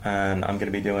and I'm going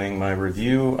to be doing my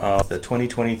review of the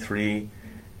 2023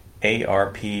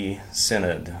 ARP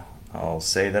Synod. I'll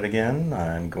say that again.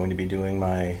 I'm going to be doing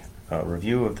my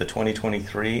review of the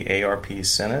 2023 ARP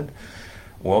Synod.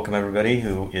 Welcome everybody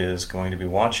who is going to be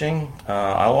watching.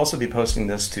 I'll also be posting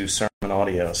this to sermon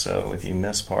audio, so if you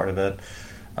miss part of it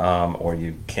or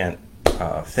you can't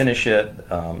finish it,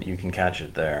 you can catch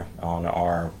it there on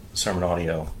our sermon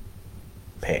audio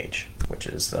page, which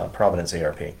is Providence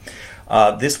ARP.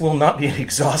 This will not be an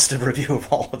exhaustive review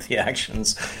of all of the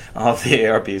actions of the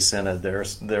ARP Synod.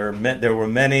 There were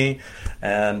many,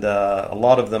 and a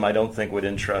lot of them I don't think would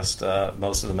interest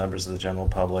most of the members of the general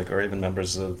public, or even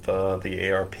members of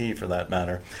the ARP for that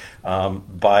matter.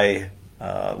 By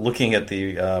looking at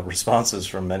the responses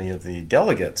from many of the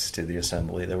delegates to the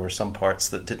assembly, there were some parts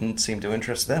that didn't seem to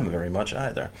interest them very much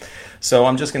either. So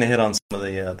I'm just going to hit on some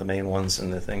of the main ones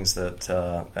and the things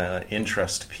that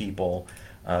interest people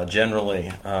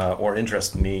generally, or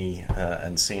interest me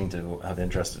and seem to have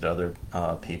interested other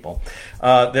people.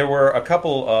 There were a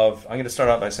couple of, I'm going to start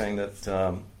out by saying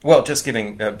that, just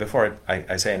giving, before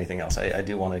I say anything else, I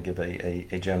do want to give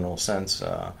a general sense.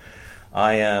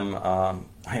 I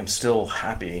am still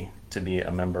happy to be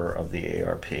a member of the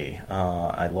ARP.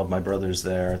 I love my brothers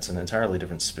there. It's an entirely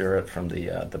different spirit from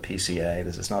the PCA.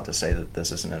 This is not to say that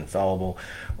this is an infallible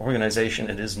organization.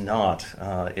 It is not.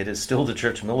 It is still the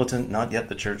church militant, not yet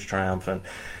the church triumphant.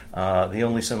 The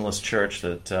only sinless church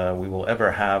that we will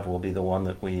ever have will be the one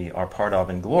that we are part of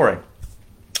in glory.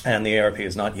 And the ARP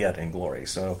is not yet in glory.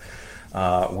 So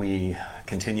we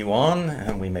continue on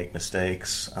and we make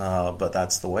mistakes, but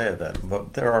that's the way of it.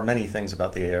 But there are many things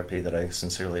about the ARP that I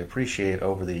sincerely appreciate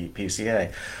over the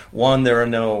PCA. One, there are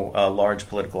no large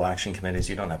political action committees.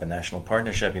 You don't have a national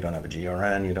partnership. You don't have a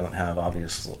GRN. You don't have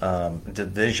obvious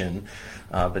division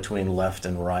between left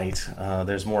and right.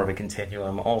 There's more of a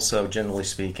continuum. Also, generally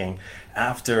speaking,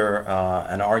 after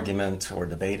an argument or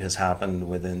debate has happened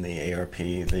within the ARP,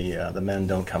 the men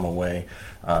don't come away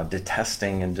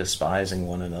detesting and despising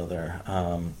one another.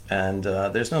 And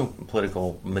there's no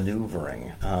political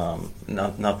maneuvering,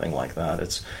 nothing like that.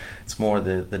 It's more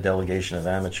the delegation of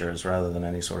amateurs rather than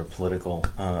any sort of political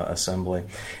assembly.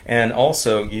 And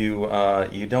also,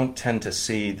 you don't tend to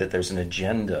see that there's an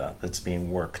agenda that's being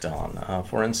worked on.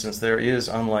 For instance, there is,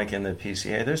 unlike in the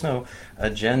PCA, there's no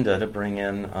agenda to bring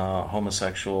in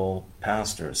homosexual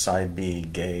pastors, side B,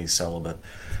 gay, celibate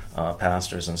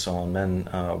pastors, and so on, men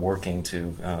working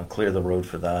to clear the road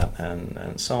for that,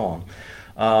 and so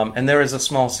on. And there is a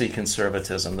small c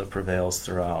conservatism that prevails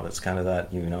throughout. It's kind of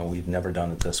that, we've never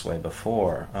done it this way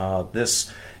before.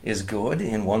 This is good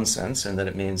in one sense, in that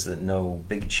it means that no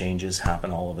big changes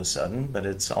happen all of a sudden, but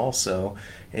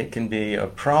it can be a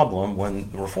problem when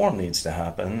reform needs to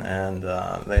happen, and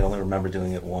they only remember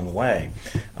doing it one way.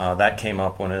 That came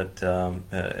up when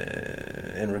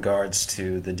in regards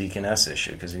to the deaconess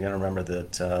issue, because you're going to remember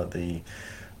that the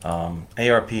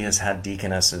ARP has had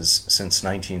deaconesses since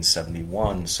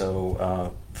 1971,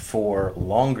 so for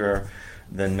longer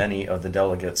than many of the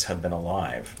delegates have been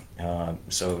alive.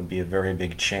 So it would be a very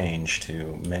big change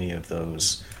to many of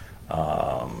those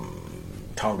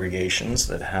congregations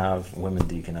that have women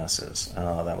deaconesses.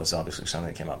 That was obviously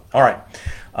something that came up. All right.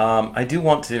 I do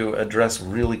want to address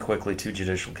really quickly two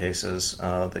judicial cases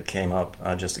that came up,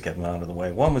 just to get them out of the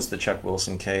way. One was the Chuck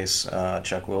Wilson case.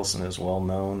 Chuck Wilson is well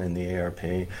known in the ARP.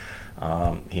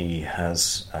 He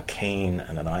has a cane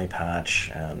and an eye patch,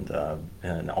 and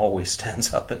always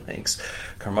stands up and makes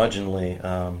curmudgeonly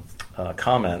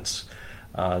comments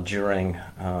during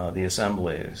the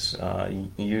assemblies.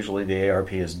 Usually the ARP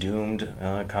has doomed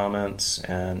comments,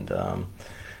 and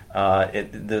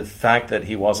the fact that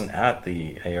he wasn't at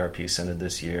the ARP Synod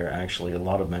this year, actually a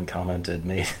lot of men commented,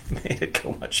 made it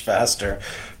go much faster,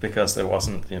 because there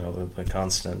wasn't the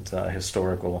constant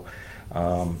historical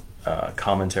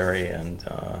commentary and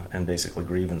basically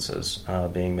grievances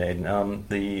being made.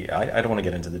 I don't want to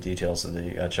get into the details of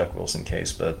the Chuck Wilson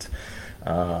case, but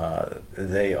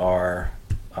they are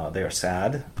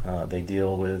sad. They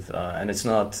deal with, and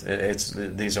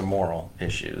these are moral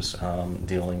issues,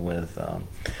 dealing with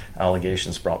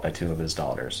allegations brought by two of his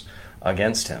daughters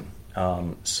against him.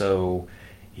 So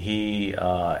he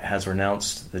has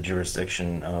renounced the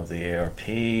jurisdiction of the ARP,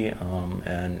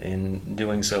 and in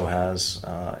doing so has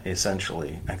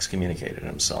essentially excommunicated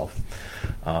himself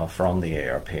from the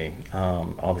ARP.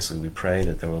 Obviously, we pray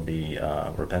that there will be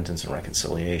repentance and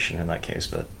reconciliation in that case,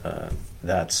 but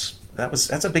that's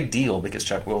a big deal, because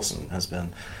Chuck Wilson has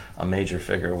been a major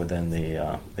figure within the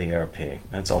ARP. And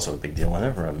it's also a big deal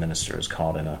whenever a minister is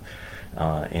caught in a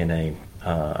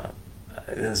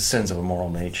sins of a moral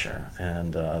nature,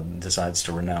 and decides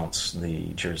to renounce the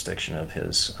jurisdiction of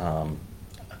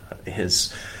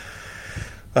his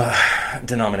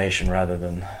denomination rather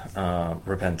than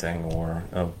repenting or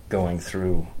going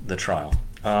through the trial.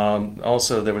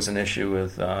 Also, there was an issue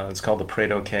with, it's called the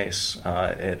Prado case.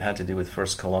 It had to do with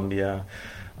First Columbia,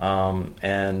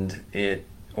 and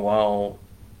while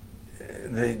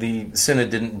the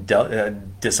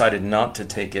Synod decided not to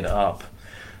take it up,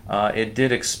 it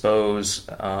did expose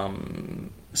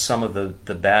some of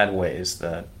the bad ways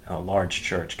that a large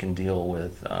church can deal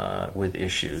with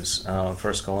issues.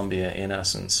 First Columbia, in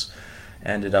essence,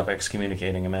 ended up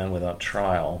excommunicating a man without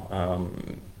trial,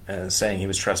 saying he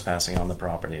was trespassing on the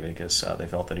property because they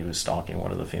felt that he was stalking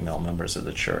one of the female members of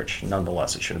the church.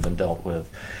 Nonetheless, it should have been dealt with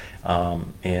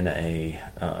in a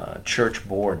church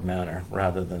board manner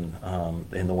rather than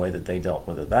in the way that they dealt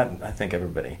with it. That, I think,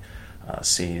 everybody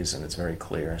sees, and it's very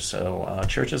clear. So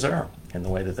churches err in the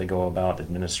way that they go about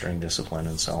administering discipline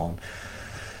and so on.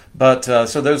 But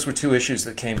so those were two issues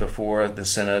that came before the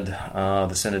Synod.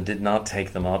 The Synod did not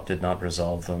take them up, did not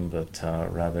resolve them, but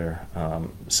rather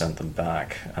sent them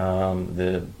back. In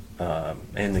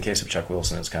the case of Chuck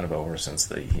Wilson, it's kind of over since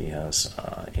he has,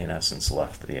 in essence,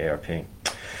 left the ARP.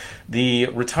 The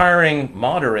retiring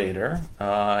moderator,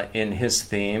 in his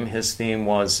theme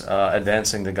was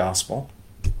advancing the gospel.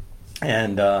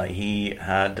 And he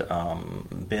had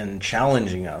been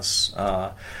challenging us.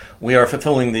 We are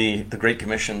fulfilling the Great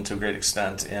Commission to a great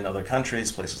extent in other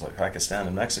countries, places like Pakistan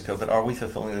and Mexico, but are we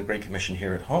fulfilling the Great Commission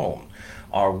here at home?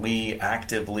 Are we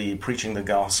actively preaching the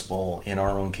gospel in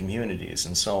our own communities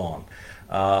and so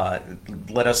on?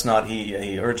 Let us not,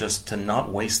 he urged us to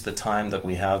not waste the time that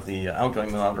we have. The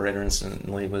outgoing moderator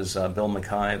incidentally was Bill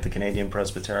Mackay of the Canadian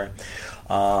Presbytery,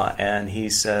 and he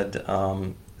said,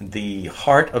 the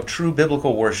heart of true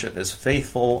biblical worship is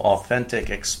faithful, authentic,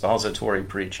 expository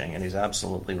preaching, and he's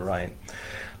absolutely right.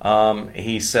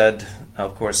 He said,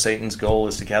 of course, Satan's goal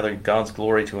is to gather God's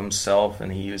glory to himself,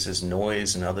 and he uses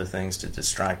noise and other things to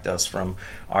distract us from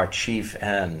our chief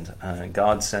end.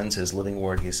 God sends his living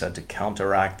word, he said, to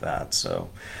counteract that. So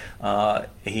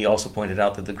he also pointed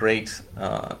out that the great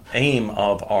aim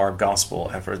of our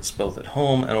gospel efforts, both at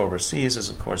home and overseas, is,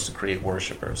 of course, to create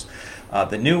worshipers.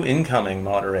 The new incoming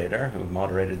moderator, who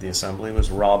moderated the assembly,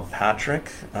 was Rob Patrick,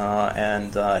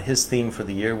 and his theme for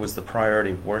the year was the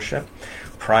priority of worship,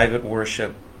 private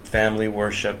worship, family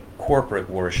worship, corporate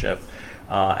worship,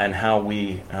 and how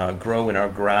we grow in our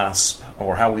grasp,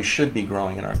 or how we should be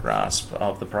growing in our grasp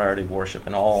of the priority of worship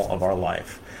in all of our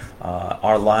life.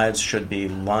 Our lives should be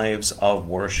lives of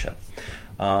worship.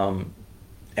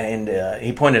 And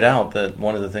he pointed out that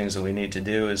one of the things that we need to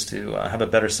do is to have a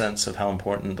better sense of how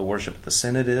important the worship of the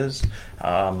Synod is,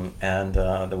 and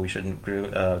that we shouldn't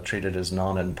treat it as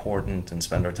non-important and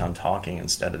spend our time talking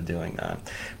instead of doing that.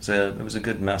 So it was a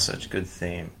good message, good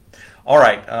theme. All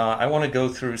right, I want to go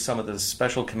through some of the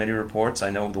special committee reports. I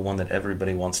know the one that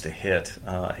everybody wants to hit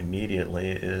immediately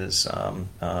is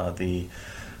the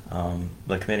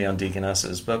Committee on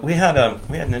Deaconesses, but we had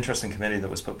an interesting committee that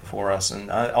was put before us,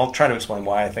 and I'll try to explain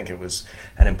why I think it was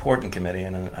an important committee,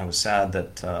 and I was sad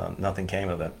that nothing came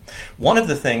of it. One of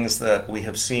the things that we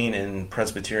have seen in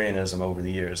Presbyterianism over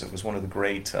the years, it was one of the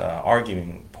great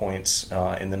arguing points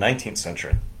in the 19th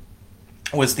century,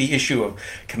 was the issue of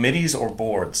committees or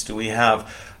boards. Do we have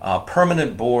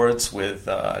permanent boards with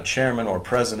chairmen or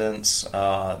presidents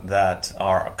that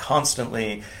are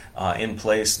constantly in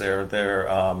place?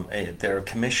 They're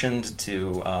commissioned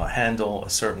to handle a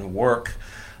certain work.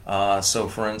 So,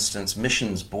 for instance,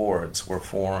 missions boards were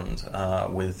formed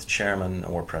with chairmen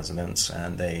or presidents,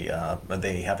 and they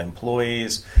have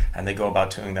employees, and they go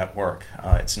about doing that work.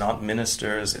 It's not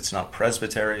ministers, it's not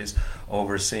presbyteries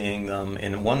overseeing them.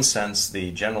 In one sense,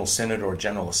 the General Synod or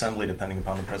General Assembly, depending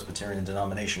upon the Presbyterian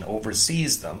denomination,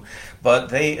 oversees them, but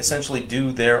they essentially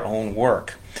do their own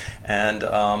work. And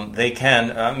they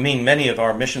can, many of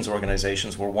our missions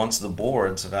organizations were once the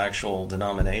boards of actual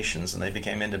denominations, and they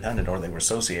became independent, or they were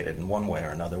associated in one way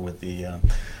or another with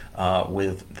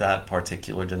that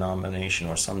particular denomination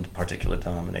or some particular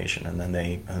denomination, and then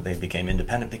they became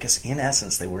independent because, in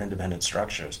essence, they were independent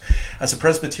structures. As a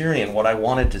Presbyterian, what I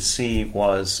wanted to see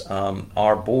was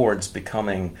our boards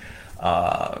becoming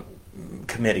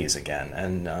committees again,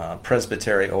 and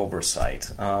presbytery oversight.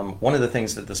 One of the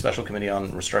things that the Special Committee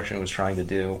on Restructuring was trying to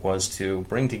do was to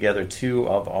bring together two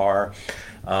of our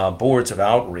boards of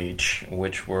outreach,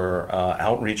 which were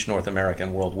Outreach North America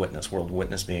and World Witness. World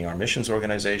Witness being our missions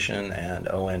organization, and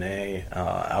ONA,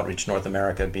 Outreach North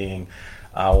America, being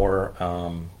our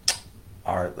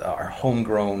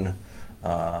homegrown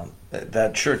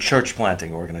that church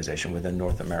planting organization within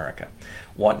North America.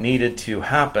 What needed to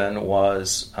happen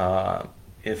was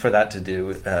for that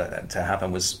to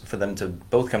happen was for them to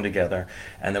both come together,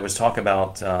 and there was talk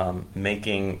about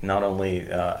making not only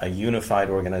a unified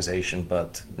organization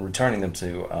but returning them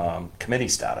to committee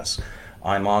status.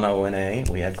 I'm on ONA.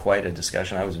 We had quite a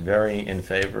discussion. I was very in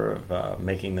favor of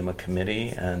making them a committee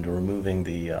and removing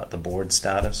the board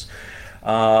status.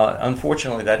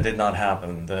 Unfortunately, that did not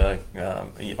happen. The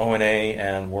ONA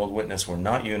and World Witness were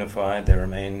not unified. They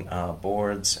remain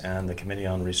boards, and the Committee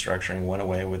on Restructuring went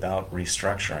away without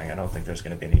restructuring. I don't think there's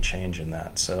going to be any change in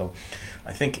that. So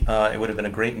I think it would have been a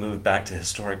great move back to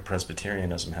historic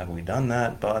Presbyterianism had we done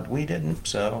that, but we didn't.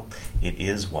 So it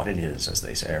is what it is, as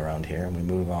they say around here, and we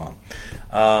move on.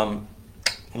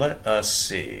 Let us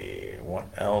see. What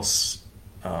else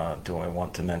do I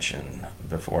want to mention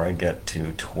before I get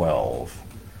to 12,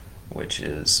 which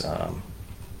is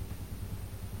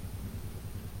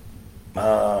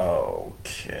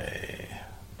okay.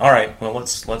 All right. Well,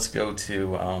 let's go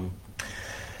to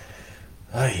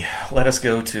let us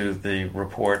go to the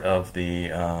report of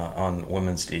the on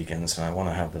women's deacons. And I want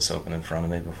to have this open in front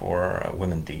of me before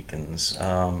women deacons.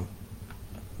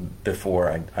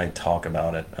 Before I talk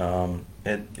about it,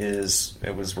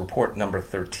 it was report number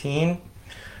 13.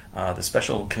 The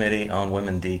Special Committee on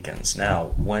Women Deacons.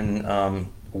 Now, when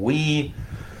we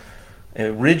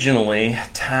originally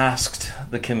tasked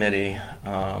the committee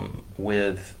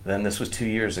with, then this was 2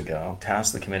 years ago,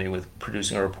 tasked the committee with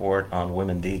producing a report on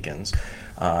women deacons.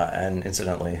 And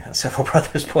incidentally, several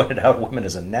brothers pointed out women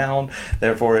is a noun,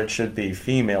 therefore it should be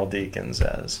female deacons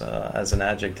as an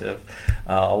adjective.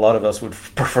 A lot of us would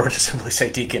prefer to simply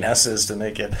say deaconesses to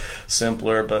make it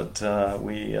simpler, but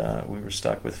we were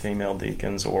stuck with female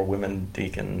deacons or women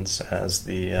deacons as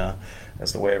the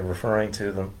way of referring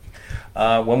to them.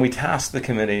 When we tasked the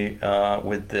committee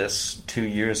with this 2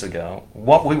 years ago,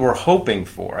 what we were hoping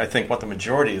for, I think what the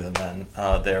majority of the men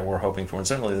there were hoping for, and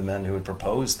certainly the men who had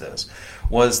proposed this,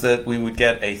 was that we would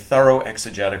get a thorough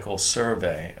exegetical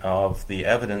survey of the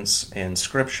evidence in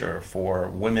Scripture for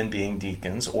women being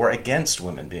deacons or against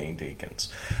women being deacons.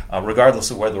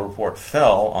 Regardless of where the report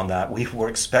fell on that, we were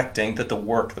expecting that the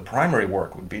primary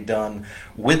work would be done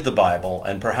with the Bible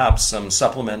and perhaps some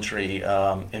supplementary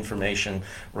information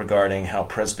regarding how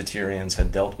Presbyterians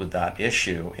had dealt with that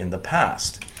issue in the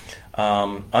past.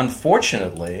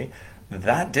 Unfortunately,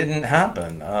 that didn't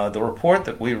happen. The report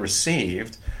that we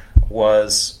received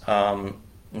was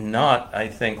not, I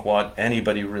think, what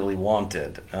anybody really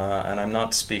wanted. And I'm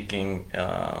not speaking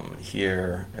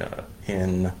here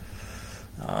in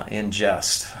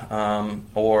jest,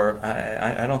 or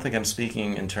I don't think I'm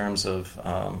speaking in terms of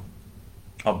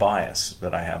a bias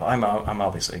that I have. I'm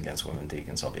obviously against women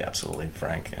deacons. I'll be absolutely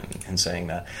frank in saying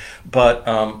that. But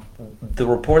the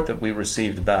report that we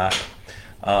received back,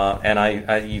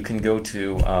 and you can go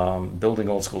to Building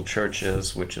Old School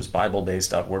Churches, which is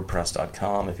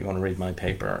biblebase.wordpress.com, if you want to read my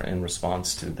paper in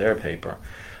response to their paper.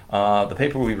 The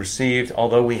paper we received,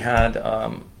 although we had,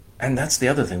 and that's the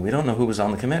other thing, we don't know who was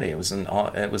on the committee. It was an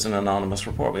anonymous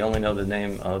report. We only know the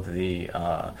name of the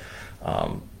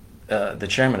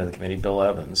chairman of the committee, Bill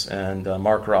Evans, and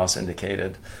Mark Ross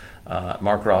indicated.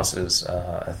 Mark Ross is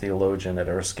a theologian at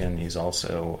Erskine. He's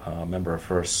also a member of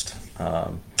First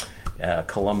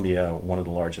Columbia, one of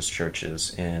the largest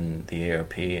churches in the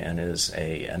ARP, and is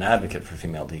an advocate for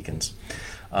female deacons.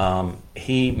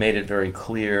 He made it very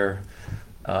clear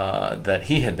that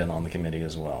he had been on the committee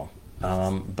as well.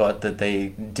 But that they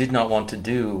did not want to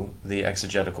do the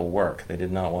exegetical work. They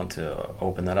did not want to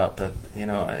open that up. But,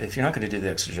 if you're not going to do the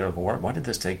exegetical work, why did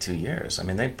this take 2 years? I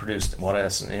mean, they produced what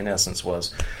in essence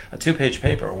was a 2-page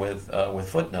paper with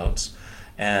footnotes.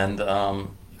 And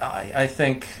I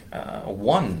think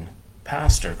one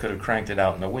pastor could have cranked it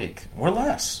out in a week or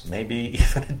less, maybe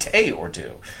even a day or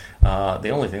two. The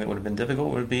only thing that would have been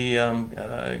difficult would be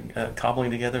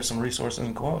cobbling together some resources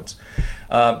and quotes.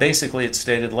 Basically, it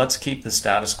stated, let's keep the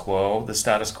status quo.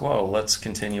 Let's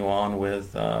continue on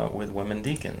with women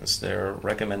deacons. Their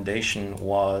recommendation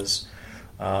was,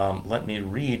 let me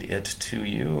read it to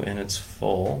you in its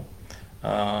full.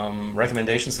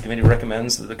 Recommendations: the committee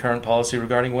recommends that the current policy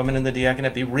regarding women in the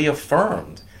diaconate be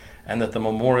reaffirmed, and that the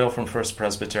memorial from First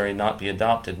Presbytery not be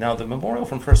adopted. Now, the memorial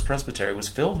from First Presbytery was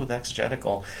filled with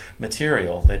exegetical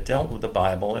material that dealt with the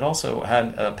Bible. It also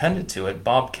had appended to it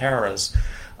Bob Cara's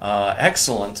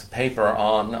excellent paper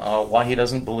on why he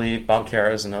doesn't believe, Bob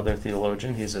Cara is another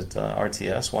theologian, he's at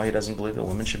RTS, why he doesn't believe that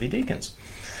women should be deacons.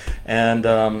 And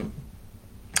for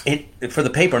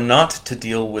the paper not to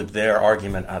deal with their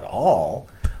argument at all,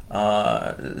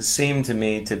 seem to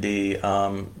me to be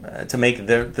to make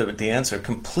the answer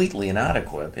completely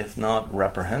inadequate, if not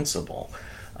reprehensible.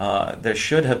 There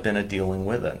should have been a dealing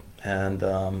with it, and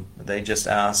they just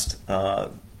asked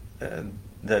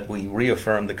that we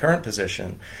reaffirm the current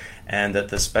position, and that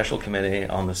the special committee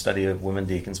on the study of women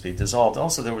deacons be dissolved.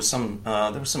 Also, there was some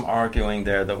arguing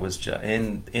there that was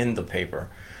in the paper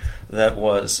that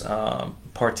was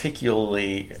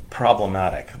particularly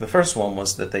problematic. The first one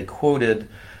was that they quoted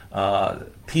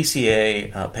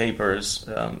PCA papers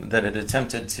that had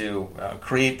attempted to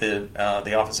create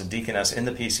the office of deaconess in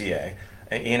the PCA,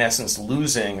 in essence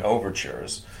losing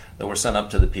overtures that were sent up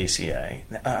to the PCA.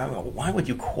 Why would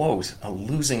you quote a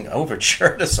losing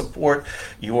overture to support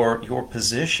your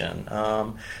position?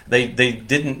 They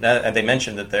didn't. They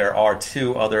mentioned that there are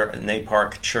 2 other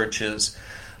NAPARC churches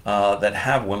that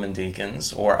have women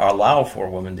deacons or allow for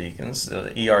women deacons, the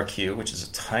ERQ, which is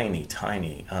a tiny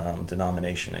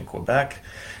denomination in Quebec,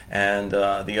 and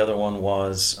the other one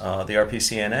was the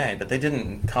RPCNA. But they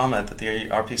didn't comment that the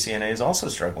RPCNA is also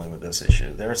struggling with this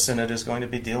issue. Their synod is going to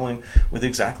be dealing with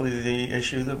exactly the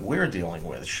issue that we're dealing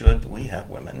with. Should we have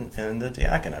women in the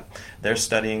diaconate? They're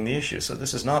studying the issue. So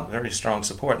this is not very strong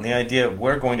support. And the idea of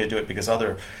we're going to do it because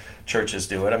other churches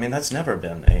do it, I mean, that's never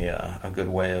been a good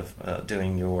way of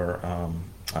doing your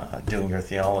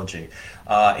theology.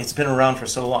 It's been around for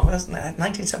so long.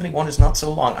 1971 is not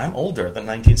so long. I'm older than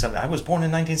 1970. I was born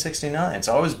in 1969,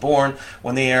 so I was born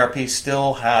when the ARP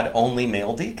still had only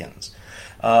male deacons.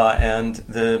 And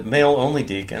the male-only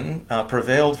deacon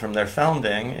prevailed from their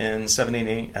founding in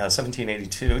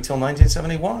 1782 till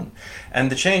 1971. And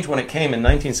the change when it came in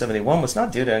 1971 was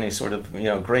not due to any sort of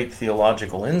great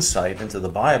theological insight into the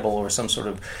Bible or some sort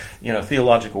of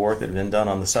theological work that had been done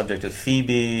on the subject of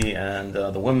Phoebe and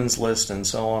the women's list and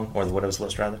so on, or the widow's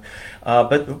list rather,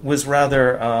 but was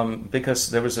rather because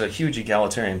there was a huge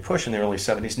egalitarian push in the early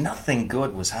 70s. Nothing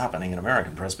good was happening in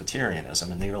American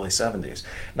Presbyterianism in the early 70s.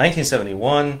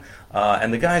 1971.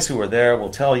 And the guys who were there will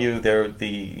tell you the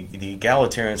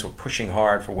egalitarians were pushing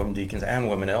hard for women deacons and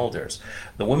women elders.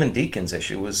 The women deacons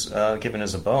issue was given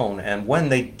as a bone, and when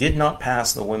they did not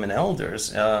pass the women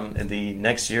elders, the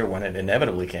next year when it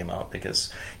inevitably came up,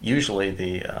 because usually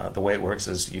the way it works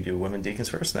is you do women deacons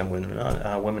first, then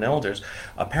women elders.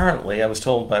 Apparently, I was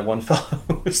told by one fellow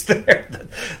who was there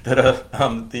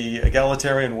that the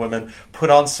egalitarian women put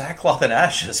on sackcloth and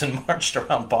ashes and marched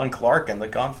around Bon Clark in the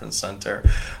conference center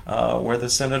where the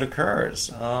synod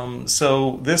occurs.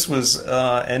 So this was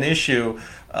an issue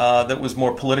that was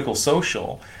more political,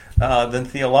 social than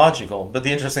theological. But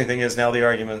the interesting thing is now the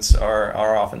arguments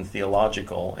are often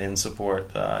theological in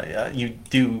support. You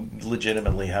do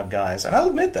legitimately have guys, and I'll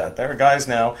admit that there are guys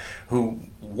now who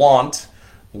want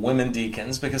women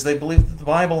deacons because they believe that the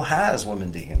Bible has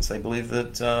women deacons. They believe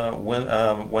that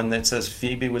when it says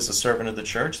Phoebe was a servant of the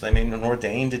church, they mean an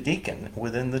ordained deacon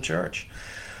within the church.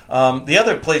 The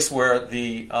other place where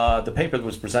the paper that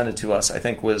was presented to us, I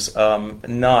think, was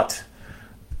not.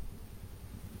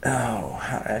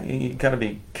 You got to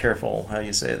be careful how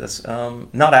you say this.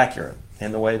 Not accurate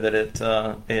in the way that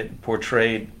it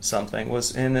portrayed something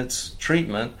was in its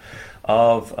treatment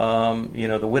of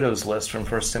the widow's list from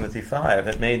 1 Timothy 5.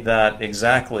 It made that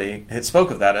exactly. It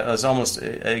spoke of that as almost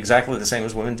exactly the same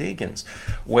as women deacons,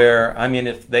 where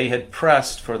if they had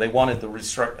pressed for, they wanted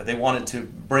to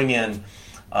bring in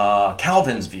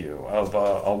Calvin's view of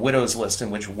a widow's list in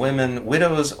which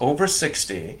widows over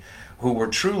 60 who were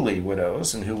truly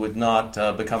widows and who would not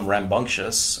become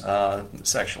rambunctious,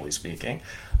 sexually speaking,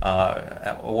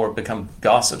 or become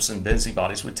gossips and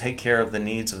busybodies, would take care of the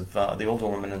needs of the older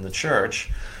women in the church.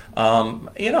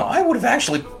 I would have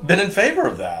actually been in favor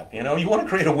of that. You want to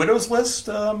create a widow's list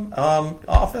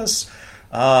office?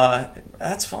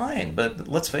 That's fine, but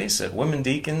let's face it, women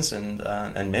deacons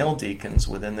and male deacons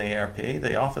within the ARP,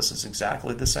 the office is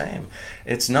exactly the same.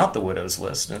 It's not the widow's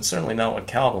list, and it's certainly not what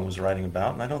Calvin was writing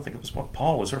about, and I don't think it was what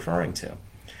Paul was referring to.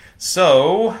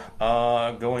 So,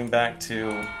 going back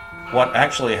to what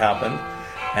actually happened,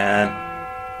 and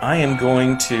I am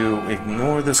going to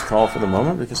ignore this call for the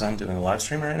moment because I'm doing a live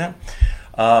stream right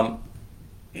now.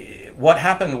 What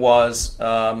happened was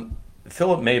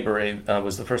Philip Maybury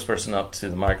was the first person up to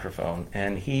the microphone,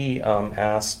 and he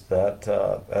asked that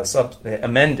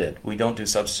amended. We don't do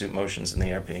substitute motions in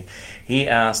the ARP. He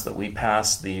asked that we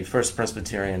pass the First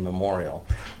Presbyterian Memorial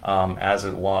as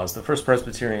it was. The First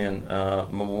Presbyterian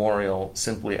Memorial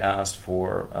simply asked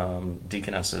for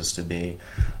deaconesses to be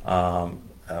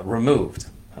removed.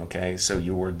 Okay, so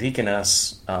you were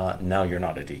deaconess, now you're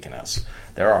not a deaconess.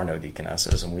 There are no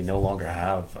deaconesses, and we no longer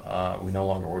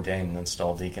ordain and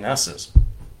install deaconesses.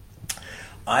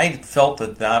 I felt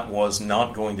that that was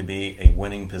not going to be a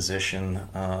winning position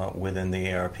within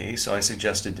the ARP, so I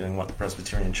suggested doing what the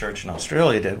Presbyterian Church in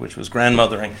Australia did, which was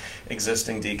grandmothering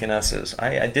existing deaconesses.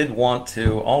 I did want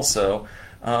to also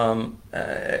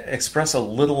express a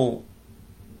little.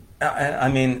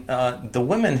 The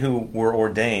women who were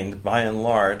ordained, by and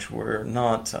large, were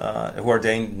not who are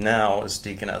ordained now as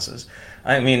deaconesses.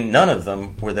 I mean, none of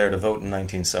them were there to vote in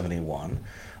 1971.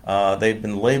 They've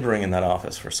been laboring in that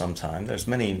office for some time. There's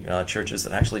many churches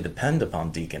that actually depend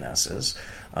upon deaconesses.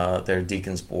 Their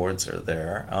deacons' boards are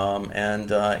there.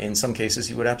 And in some cases,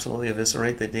 you would absolutely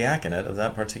eviscerate the diaconate of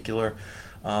that particular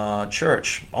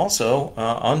church. Also,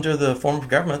 under the form of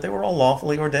government, they were all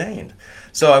lawfully ordained.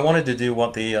 So I wanted to do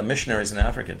what the missionaries in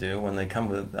Africa do when they come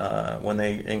with when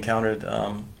they encountered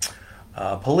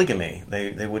polygamy.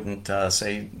 They wouldn't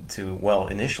say to, well,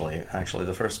 initially, actually,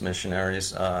 the first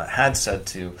missionaries had said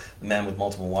to men with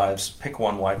multiple wives, pick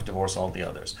one wife, divorce all the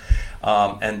others.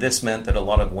 And this meant that a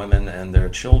lot of women and their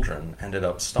children ended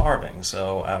up starving.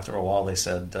 So after a while, they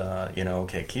said,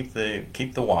 okay, keep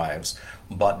the wives,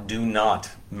 but do not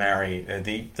marry.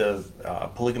 The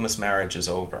polygamous marriage is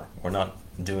over. We're not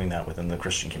doing that within the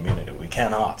Christian community. We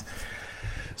cannot.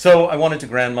 So I wanted to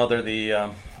grandmother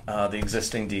the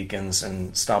existing deacons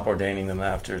and stop ordaining them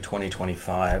after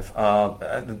 2025.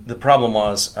 The problem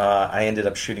was I ended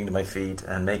up shooting to my feet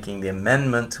and making the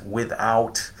amendment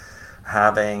without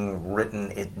having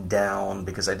written it down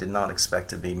because I did not expect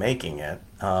to be making it.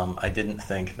 I didn't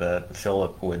think that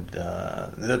Philip would,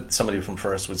 that somebody from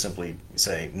First would simply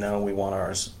say, no, we want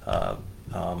ours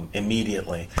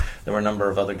immediately. There were a number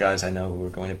of other guys I know who were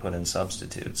going to put in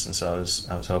substitutes, and so I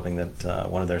was hoping that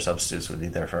one of their substitutes would be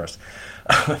there first.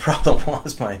 The problem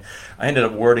was I ended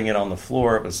up wording it on the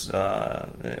floor. It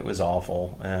was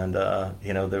awful, and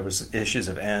there was issues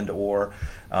of and or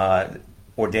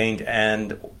ordained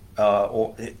and.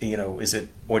 Is it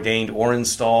ordained or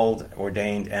installed,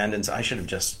 ordained and I should have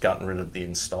just gotten rid of the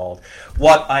installed.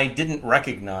 What I didn't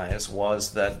recognize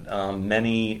was that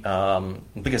many,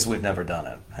 because we've never done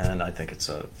it, and I think it's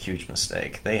a huge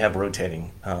mistake, they have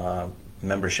rotating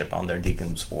membership on their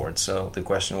deacons board. So the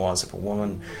question was, if a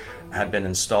woman had been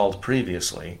installed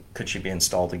previously, could she be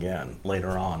installed again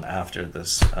later on after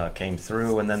this came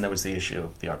through? And then there was the issue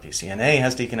of the RPCNA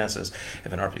has deaconesses.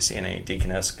 If an RPCNA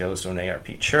deaconess goes to an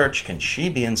ARP church, can she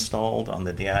be installed on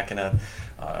the diaconate?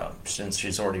 Since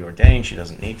she's already ordained, she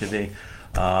doesn't need to be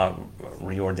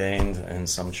reordained in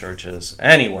some churches.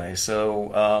 Anyway,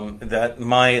 so that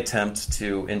my attempt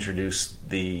to introduce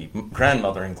the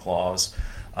grandmothering clause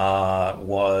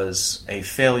was a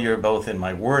failure both in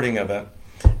my wording of it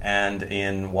and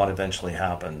in what eventually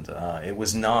happened. It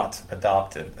was not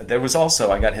adopted. There was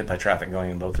also, I got hit by traffic going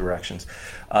in both directions.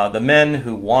 The men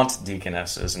who want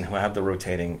deaconesses and who have the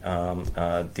rotating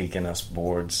deaconess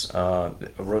boards,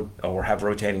 or have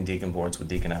rotating deacon boards with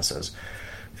deaconesses,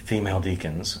 female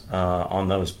deacons on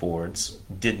those boards,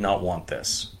 did not want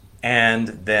this. And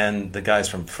then the guys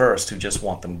from First who just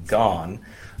want them gone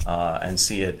and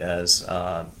see it as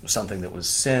something that was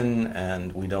sin,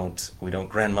 and we don't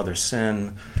grandmother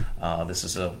sin. This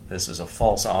is a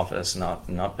false office,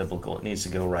 not biblical. It needs to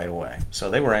go right away. So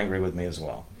they were angry with me as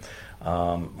well.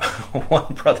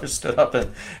 One brother stood up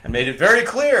and made it very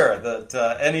clear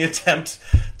that any attempt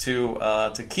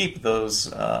to keep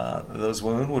those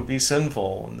women would be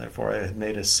sinful, and therefore I had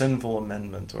made a sinful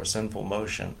amendment or sinful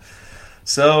motion.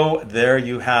 So there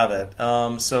you have it.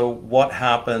 So what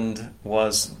happened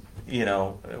was,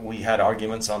 we had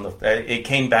arguments on it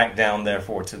came back down,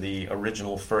 therefore, to the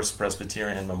original First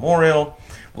Presbyterian Memorial.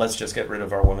 Let's just get rid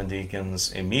of our women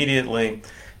deacons immediately.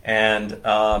 And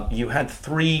you had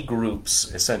three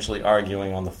groups essentially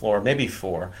arguing on the floor, maybe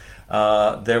four.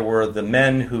 There were the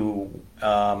men who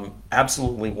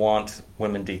absolutely want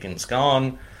women deacons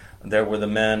gone. There were the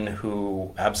men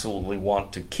who absolutely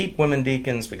want to keep women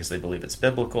deacons because they believe it's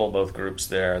biblical. Both groups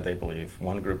there,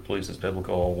 one group believes it's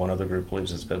biblical, one other group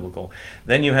believes it's biblical.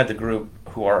 Then you had the group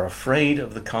who are afraid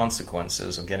of the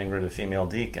consequences of getting rid of female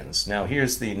deacons. Now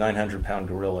here's the 900-pound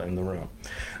gorilla in the room.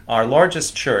 Our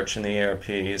largest church in the ARP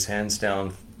is hands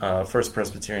down First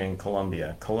Presbyterian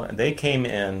Columbia. They came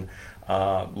in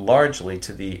largely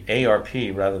to the ARP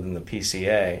rather than the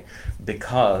PCA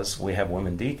because we have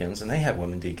women deacons, and they have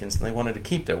women deacons, and they wanted to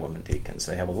keep their women deacons.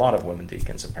 They have a lot of women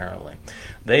deacons, apparently.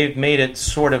 They've made it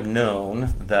sort of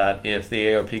known that if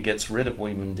the ARP gets rid of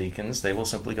women deacons, they will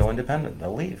simply go independent.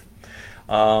 They'll leave.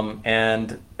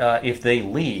 And if they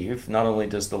leave, not only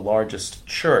does the largest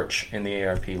church in the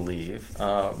ARP leave,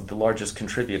 the largest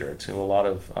contributor to a lot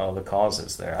of the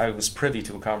causes there. I was privy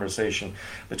to a conversation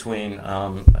between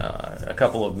a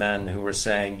couple of men who were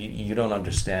saying, you don't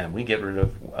understand. We get rid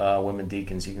of women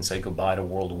deacons, you can say goodbye to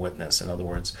World Witness. In other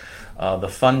words, the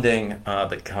funding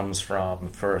that comes from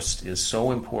First is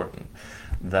so important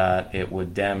that it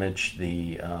would damage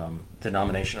the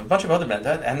denomination. A bunch of other men,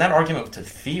 that argument to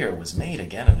fear was made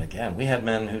again and again. We had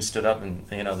men who stood up and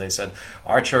they said,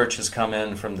 our church has come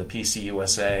in from the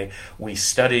PCUSA. We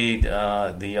studied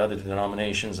the other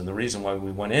denominations, and the reason why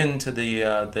we went into the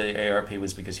ARP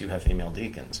was because you have female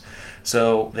deacons.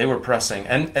 So they were pressing,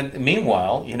 and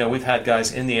meanwhile, we've had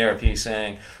guys in the ARP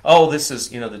saying, oh, this is,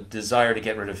 the desire to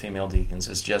get rid of female deacons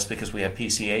is just because we have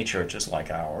PCA churches like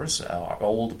ours,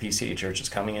 old PCA churches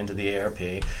coming into the ARP,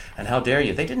 and how dare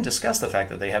you? They didn't discuss the fact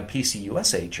that they have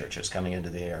PCUSA churches coming into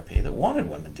the ARP that wanted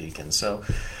women deacons. So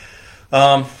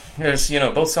there's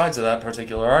both sides of that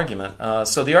particular argument.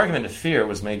 So the argument of fear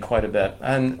was made quite a bit.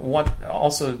 And what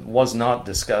also was not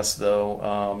discussed, though,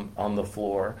 on the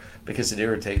floor, because it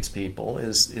irritates people,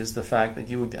 is the fact that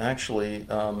you would actually,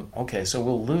 so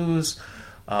we'll lose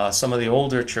some of the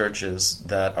older churches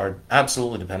that are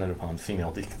absolutely dependent upon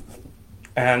female deacons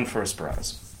and first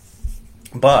pres.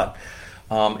 But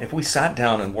if we sat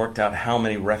down and worked out how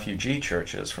many refugee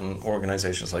churches from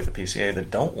organizations like the PCA that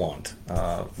don't want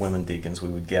women deacons we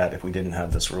would get if we didn't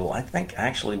have this rule, I think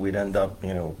actually we'd end up,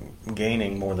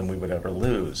 gaining more than we would ever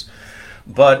lose.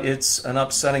 But it's an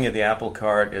upsetting of the apple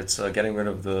cart. It's getting rid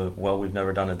of we've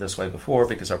never done it this way before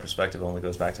because our perspective only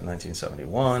goes back to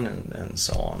 1971 and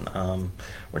so on.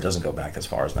 Or it doesn't go back as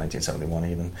far as 1971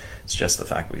 even. It's just the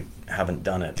fact we haven't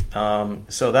done it.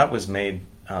 So that was made.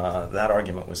 That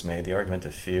argument was made. The argument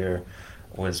of fear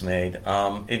was made.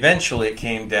 Eventually, it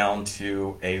came down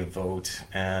to a vote,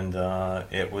 and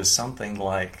it was something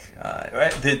like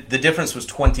the difference was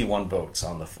 21 votes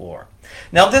on the floor.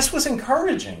 Now, this was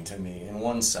encouraging to me in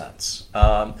one sense.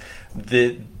 As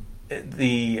they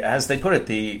put it,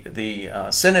 the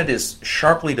Synod is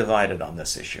sharply divided on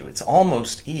this issue. It's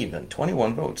almost even.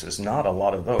 21 votes is not a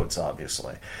lot of votes,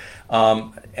 obviously.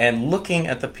 And looking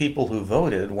at the people who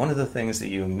voted, one of the things that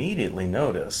you immediately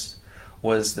noticed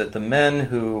was that the men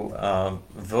who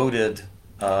voted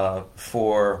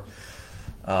for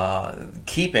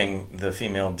keeping the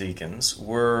female deacons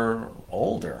were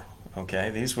older. Okay,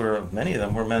 many of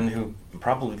them were men who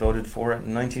probably voted for it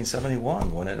in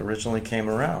 1971 when it originally came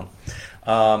around.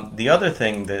 The other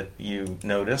thing that you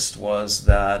noticed was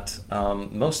that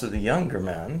most of the younger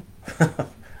men,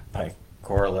 by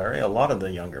corollary, a lot of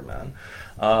the younger men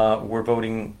were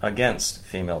voting against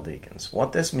female deacons.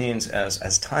 What this means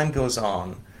as time goes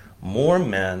on, more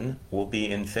men will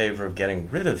be in favor of getting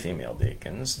rid of female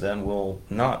deacons than will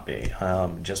not be,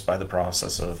 just by the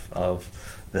process of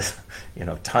the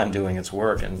time doing its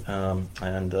work and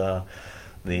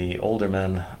the older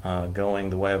men going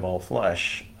the way of all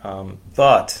flesh.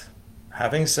 But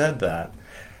having said that,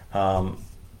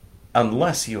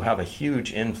 unless you have a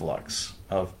huge influx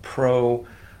of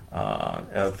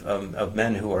of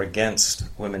men who are against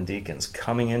women deacons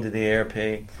coming into the ARP,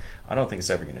 I don't think it's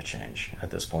ever going to change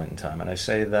at this point in time. And I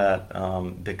say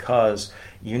that because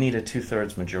you need a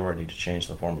 2/3 majority to change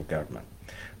the form of government.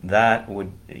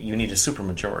 You need a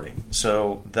supermajority.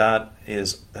 So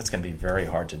that's going to be very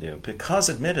hard to do. Because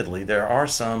admittedly, there are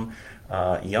some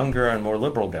younger and more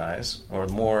liberal guys, or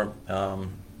more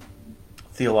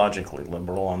theologically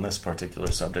liberal on this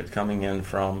particular subject, coming in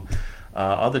from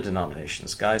other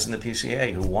denominations, guys in the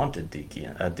PCA who wanted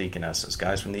deaconesses,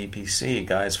 guys from the EPC,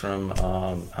 guys from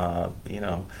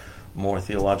more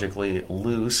theologically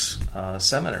loose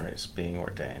seminaries being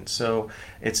ordained. So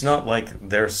it's not like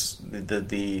there's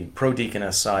the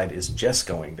pro-deaconess side is just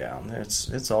going down.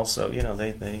 It's also,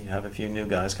 they have a few new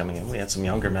guys coming in. We had some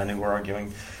younger men who were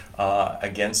arguing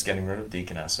against getting rid of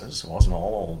deaconesses. It wasn't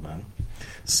all old men.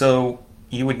 So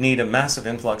you would need a massive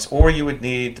influx, or you would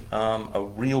need a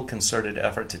real concerted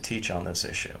effort to teach on this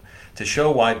issue, to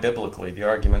show why biblically the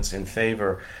arguments in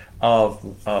favor of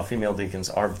female deacons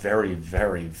are very,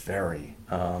 very, very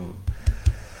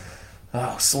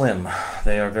slim.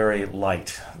 They are very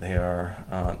light. They are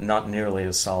not nearly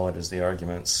as solid as the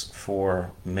arguments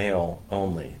for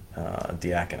male-only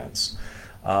diaconates.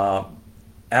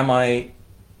 Am I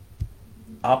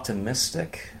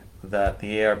optimistic that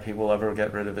the ARP will ever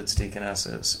get rid of its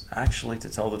deaconesses? Actually, to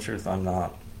tell the truth, I'm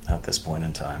not. at this point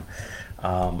in time.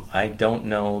 I don't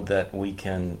know that we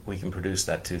can produce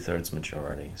that 2/3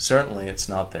 majority. Certainly, it's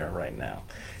not there right now.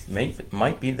 It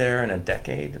might be there in a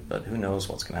decade, but who knows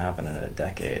what's going to happen in a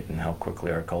decade and how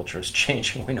quickly our culture is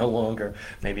changing. We no longer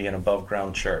maybe an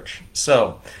above-ground church.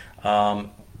 So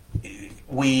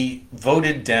we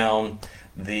voted down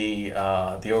the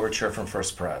overture from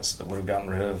First Pres that would have gotten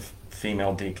rid of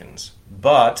female deacons.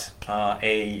 But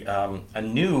a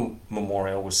new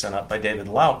memorial was sent up by David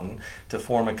Loughton to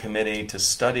form a committee to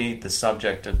study the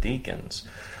subject of deacons.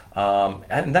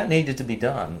 And that needed to be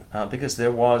done because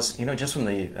there was, just from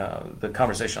the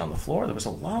conversation on the floor, there was a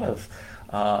lot of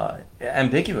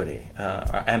ambiguity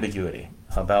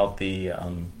about the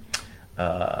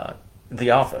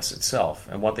office itself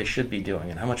and what they should be doing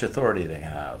and how much authority they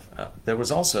have. There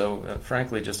was also,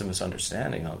 frankly, just a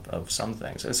misunderstanding of some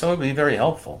things. So it would be very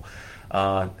helpful.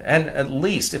 And at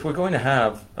least if we're going to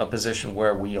have a position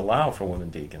where we allow for women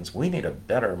deacons, we need a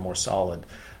better, more solid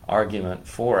argument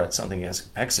for it, something as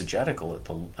exegetical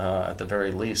at the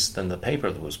very least than the paper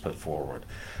that was put forward.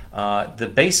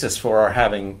 The basis for our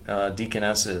having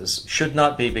deaconesses should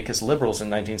not be because liberals in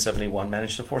 1971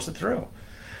 managed to force it through.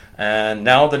 And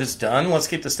now that it's done, let's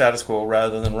keep the status quo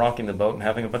rather than rocking the boat and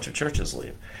having a bunch of churches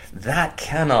leave. That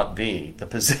cannot be the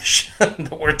position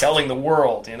that we're telling the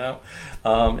world,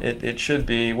 It should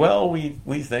be, well,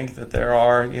 we think that there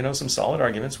are, some solid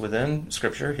arguments within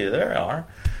Scripture, here there are,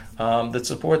 that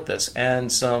support this,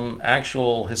 and some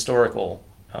actual historical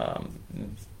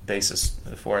basis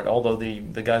for it. Although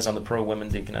the guys on the pro-women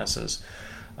deaconesses,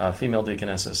 female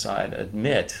deaconesses side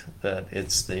admit that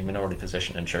it's the minority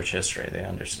position in church history. They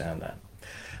understand that.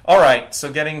 All right,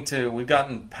 so we've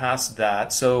gotten past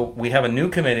that. So we have a new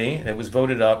committee that was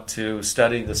voted up to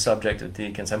study the subject of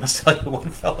deacons. I must tell you, one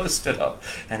fellow stood up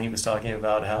and he was talking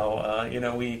about how,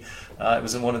 it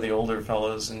was one of the older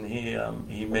fellows, and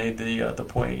he made the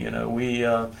point,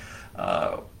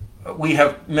 we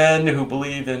have men who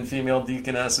believe in female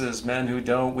deaconesses, men who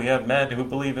don't. We have men who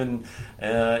believe in,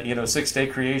 6-day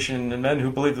creation, and men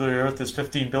who believe the earth is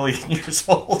 15 billion years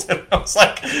old. And I was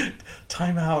like,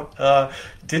 time out.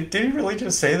 Did he really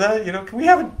just say that? Can we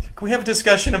have a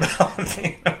discussion about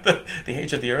the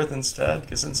age of the earth instead?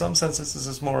 Because in some senses this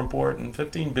is more important.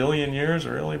 15 billion years,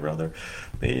 really, brother?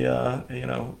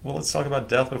 Let's talk about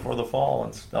death before the fall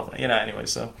and stuff. Anyway,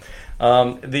 so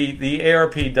the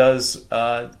ARP does.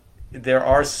 There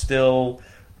are still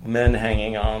men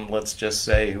hanging on, let's just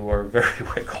say, who are very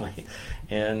wiggly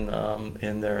in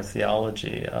their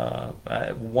theology.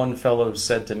 One fellow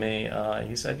said to me,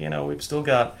 he said, we've still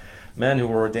got men who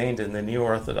were ordained in the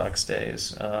Neo-Orthodox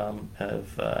days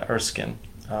of Erskine,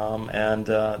 and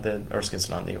the Erskine's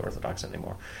not Neo-Orthodox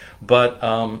anymore. But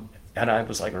and I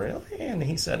was like, really? And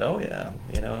he said, oh yeah,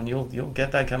 and you'll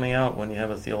get that coming out when you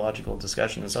have a theological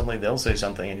discussion, and suddenly they'll say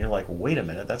something, and you're like, wait a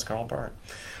minute, that's Karl Barth.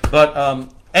 But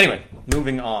anyway,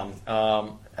 moving on.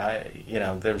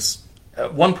 There's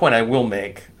one point I will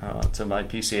make to my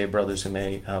PCA brothers who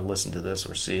may listen to this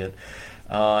or see it.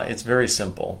 It's very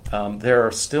simple. There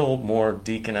are still more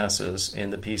deaconesses in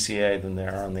the PCA than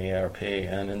there are in the ARP,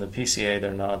 and in the PCA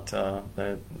they're not.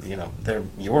 They're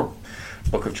your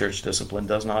Book of Church Discipline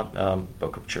does not,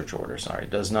 Book of Church Order,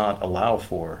 does not allow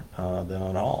for them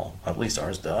at all. At least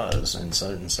ours does in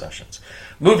certain sessions.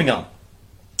 Moving on.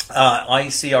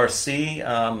 ICRC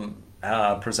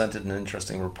presented an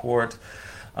interesting report.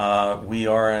 We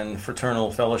are in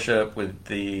fraternal fellowship with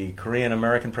the Korean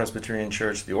American Presbyterian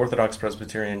Church, the Orthodox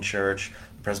Presbyterian Church,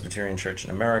 the Presbyterian Church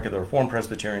in America, the Reformed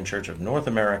Presbyterian Church of North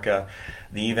America,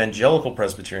 the Evangelical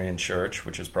Presbyterian Church,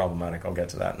 which is problematic, I'll get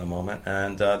to that in a moment,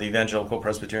 and the Evangelical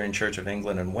Presbyterian Church of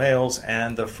England and Wales,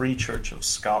 and the Free Church of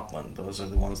Scotland. Those are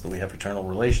the ones that we have fraternal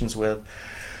relations with.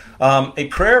 A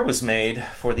prayer was made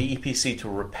for the EPC to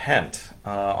repent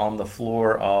on the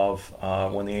floor of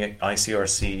when the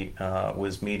ICRC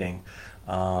was meeting.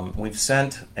 We've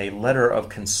sent a letter of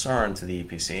concern to the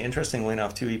EPC. Interestingly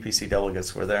enough, 2 EPC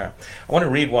delegates were there. I want to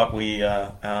read what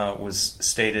was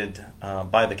stated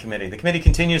by the committee. The committee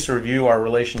continues to review our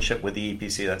relationship with the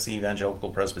EPC, that's the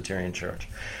Evangelical Presbyterian Church.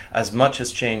 As much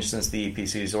has changed since the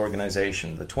EPC's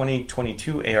organization. The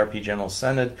 2022 ARP General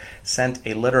Synod sent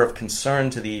a letter of concern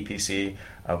to the EPC,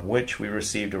 of which we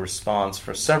received a response.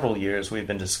 For several years, we've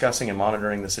been discussing and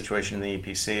monitoring the situation in the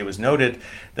EPC. It was noted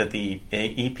that the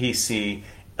EPC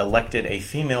elected a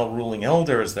female ruling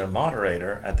elder as their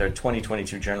moderator at their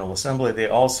 2022 General Assembly. They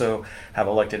also have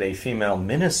elected a female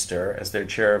minister as their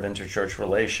chair of interchurch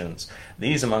relations.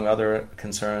 These, among other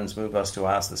concerns, move us to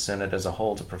ask the Synod as a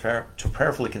whole to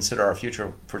prayerfully consider our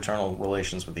future fraternal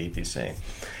relations with the EPC.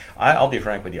 I'll be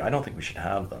frank with you, I don't think we should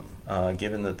have them.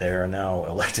 given that they are now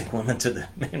electing women to the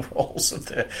main roles of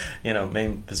the,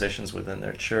 main positions within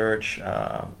their church,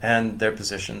 and their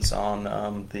positions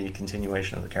on the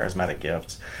continuation of the charismatic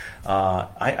gifts.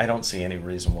 I don't see any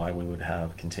reason why we would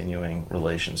have continuing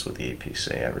relations with the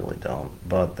APC. I really don't.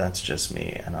 But that's just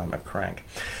me, and I'm a crank.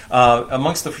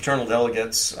 Amongst the fraternal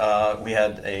delegates, we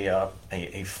had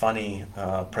a funny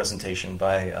presentation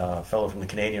by a fellow from the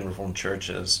Canadian Reformed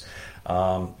Churches,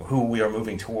 who we are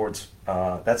moving towards.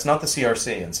 That's not the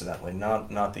CRC, incidentally,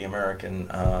 not the American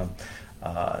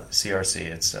CRC.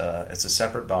 It's a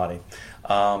separate body,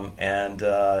 and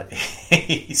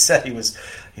he said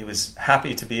he was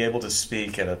happy to be able to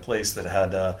speak at a place that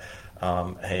had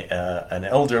an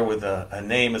elder with a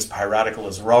name as piratical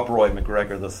as Rob Roy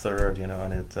McGregor III,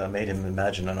 and it made him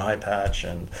imagine an eye patch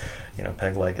and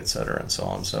peg-leg, etc., and so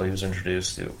on. So he was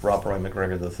introduced to Rob Roy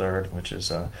McGregor III, which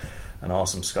is an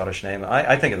awesome Scottish name.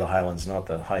 I think of the Highlands, not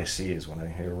the high seas, when I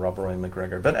hear Rob Roy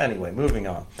McGregor. But anyway, moving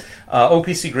on.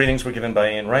 OPC greetings were given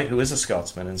by Ian Wright, who is a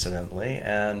Scotsman, incidentally,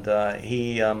 and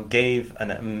he gave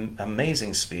an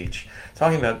amazing speech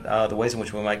talking about the ways in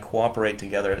which we might cooperate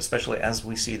together, especially as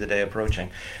we see the day approaching,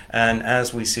 and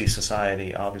as we see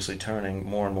society obviously turning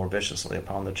more and more viciously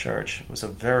upon the church. It was a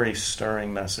very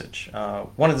stirring message.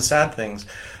 One of the sad things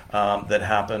that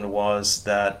happened was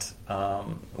that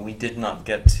we did not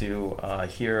get to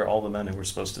hear all the men who were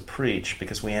supposed to preach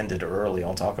because we ended early.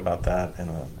 I'll talk about that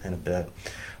in a bit.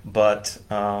 But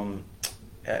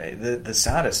the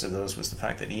saddest of those was the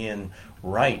fact that Ian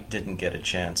Wright didn't get a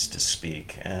chance to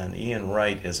speak. And Ian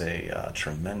Wright is a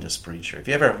tremendous preacher. If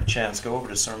you ever have a chance, go over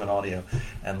to Sermon Audio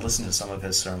and listen to some of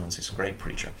his sermons. He's a great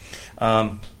preacher.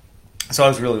 So I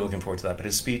was really looking forward to that. But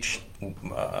his speech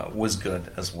was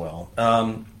good as well.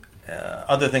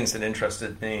 Other things that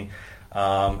interested me,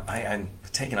 I'm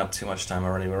taking up too much time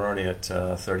already. We're already at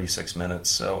 36 minutes.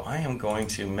 So I am going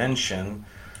to mention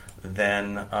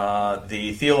then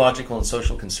the Theological and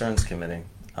Social Concerns Committee.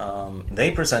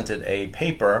 They presented a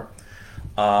paper,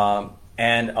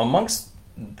 and amongst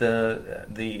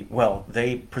they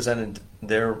presented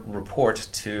their report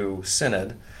to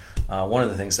Synod. One of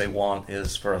the things they want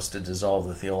is for us to dissolve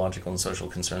the Theological and Social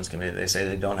Concerns Committee. They say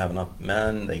they don't have enough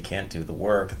men, they can't do the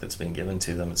work that's being given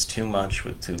to them, it's too much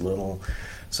with too little,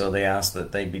 so they asked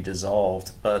that they be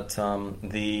dissolved. But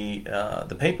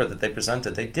the paper that they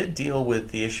presented, they did deal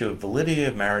with the issue of validity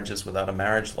of marriages without a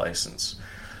marriage license.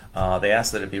 They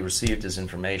asked that it be received as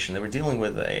information. They were dealing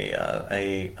with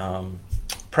a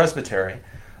presbytery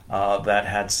that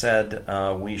had said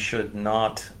we should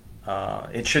not...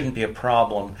 it shouldn't be a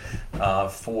problem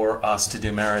for us to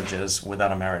do marriages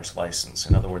without a marriage license.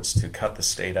 In other words, to cut the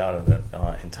state out of it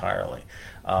entirely.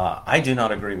 I do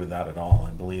not agree with that at all.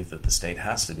 I believe that the state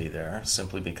has to be there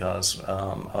simply because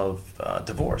of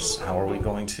divorce. How are we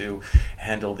going to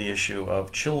handle the issue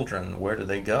of children? Where do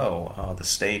they go? The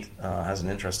state has an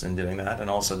interest in doing that, and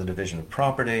also the division of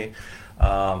property.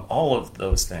 All of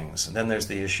those things. And then there's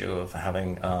the issue of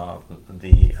having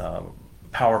the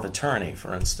power of attorney,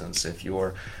 for instance, if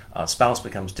your spouse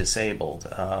becomes disabled,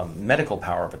 medical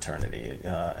power of attorney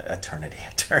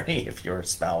if your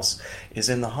spouse is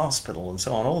in the hospital, and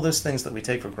so on. All those things that we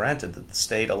take for granted that the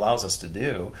state allows us to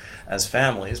do as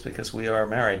families because we are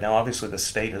married. Now, obviously, the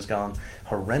state has gone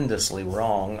horrendously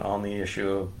wrong on the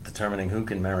issue of determining who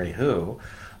can marry who,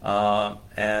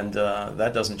 and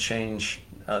that doesn't change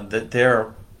that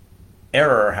their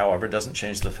error, however, doesn't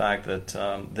change the fact that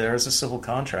there is a civil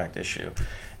contract issue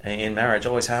in marriage,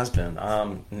 always has been.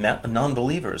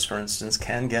 Non-believers, for instance,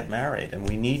 can get married, and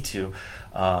we need to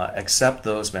accept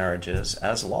those marriages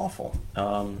as lawful.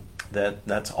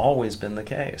 That's always been the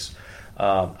case.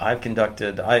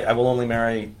 I will only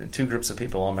marry two groups of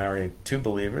people. I'll marry two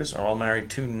believers, or I'll marry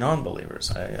two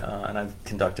non-believers. And I've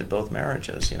conducted both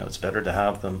marriages. It's better to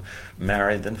have them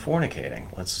married than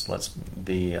fornicating. Let's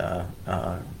be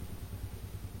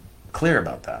clear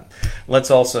about that. Let's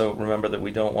also remember that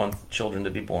we don't want children to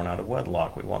be born out of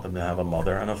wedlock. We want them to have a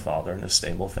mother and a father and a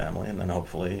stable family, and then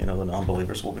hopefully, the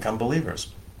non-believers will become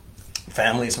believers.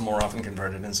 Families are more often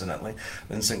converted, incidentally,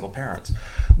 than single parents.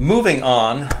 Moving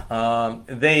on, but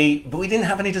we didn't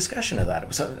have any discussion of that. It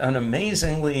was an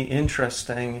amazingly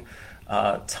interesting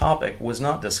topic. Was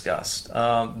not discussed.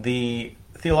 The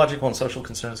Theological and Social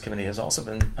Concerns Committee has also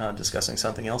been discussing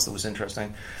something else that was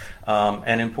interesting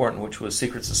and important, which was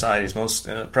secret societies, most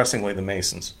pressingly the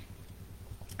Masons.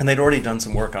 And they'd already done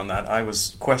some work on that. I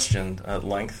was questioned at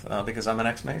length because I'm an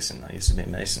ex-Mason. I used to be a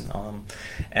Mason.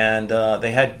 And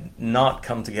they had not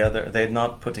come together. They had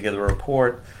not put together a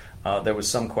report there was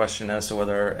some question as to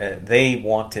whether they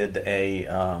wanted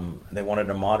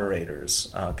a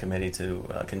moderators committee to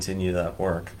continue that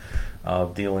work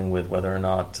of dealing with whether or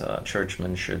not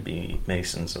churchmen should be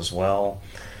Masons as well.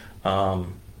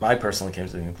 I personally came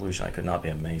to the conclusion I could not be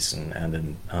a Mason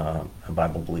and a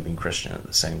Bible-believing Christian at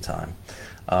the same time.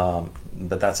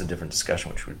 But that's a different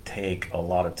discussion, which would take a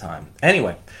lot of time.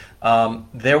 Anyway,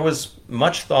 there was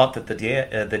much thought that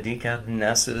the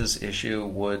deaconesses issue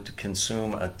would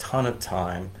consume a ton of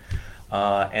time.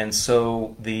 And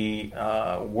so the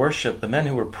the men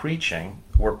who were preaching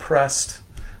were pressed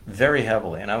very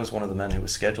heavily, and I was one of the men who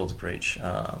was scheduled to preach.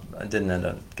 I didn't end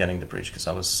up getting to preach because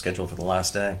I was scheduled for the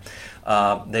last day.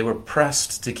 They were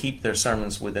pressed to keep their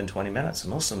sermons within 20 minutes,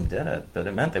 and most of them did it, but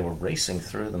it meant they were racing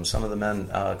through them. Some of the men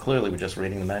clearly were just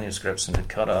reading the manuscripts and had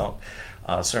cut out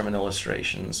sermon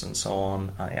illustrations and so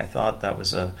on. I thought that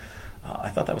was a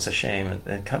shame.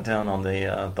 It cut down on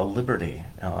the liberty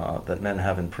that men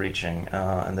have in preaching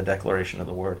and the declaration of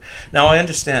the word. Now, I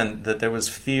understand that there was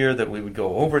fear that we would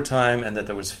go overtime, and that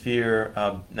there was fear,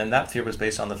 and that fear was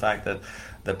based on the fact that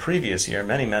the previous year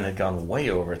many men had gone way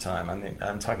overtime. I mean,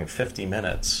 I'm talking 50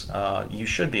 minutes. You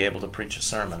should be able to preach a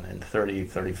sermon in 30,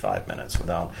 35 minutes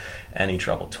without any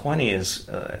trouble. 20 is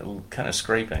kind of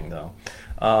scraping, though.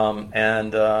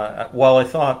 While I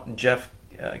thought Jeff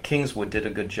Kingswood did a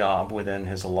good job within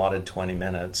his allotted 20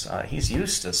 minutes. He's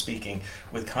used to speaking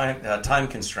with time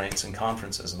constraints in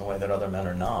conferences in the way that other men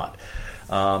are not.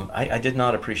 I did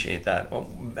not appreciate that.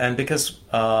 And because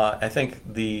I think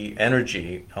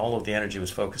all of the energy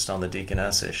was focused on the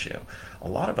deaconess issue, a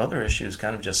lot of other issues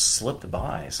kind of just slipped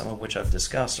by, some of which I've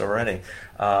discussed already,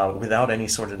 without any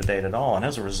sort of debate at all. And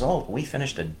as a result, we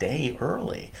finished a day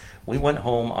early. We went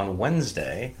home on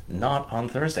Wednesday, not on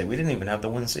Thursday. We didn't even have the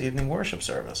Wednesday evening worship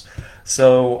service.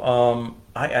 So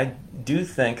I do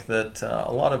think that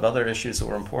a lot of other issues that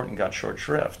were important got short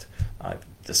shrift. I've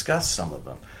discussed some of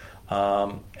them.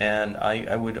 And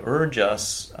I would urge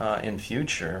us in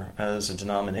future as a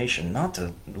denomination not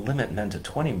to limit men to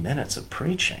 20 minutes of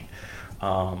preaching.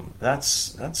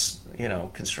 That's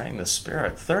constraining the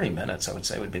spirit. 30 minutes, I would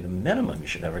say, would be the minimum you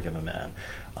should ever give a man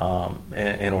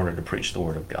in order to preach the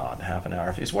Word of God. Half an hour.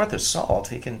 If he's worth his salt,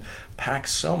 he can pack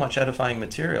so much edifying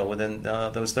material within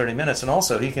those 30 minutes. And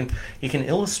also, he can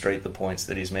illustrate the points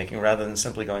that he's making rather than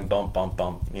simply going bump, bump,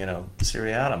 bump,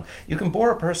 seriatim. You can bore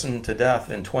a person to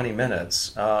death in 20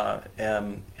 minutes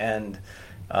and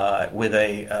with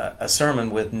a sermon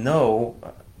with no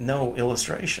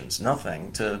illustrations,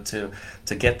 nothing to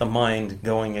get the mind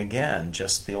going again,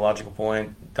 just theological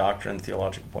point, doctrine,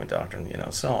 theological point,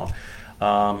 doctrine, so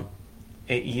on.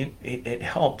 It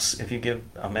helps if you give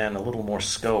a man a little more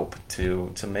scope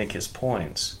to make his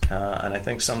points. And I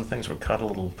think some things were cut a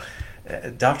little,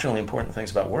 doctrinally important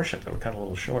things about worship that were cut a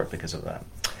little short because of that.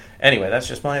 Anyway, that's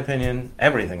just my opinion.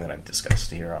 Everything that I've discussed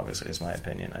here, obviously, is my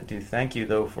opinion. I do thank you,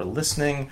 though, for listening.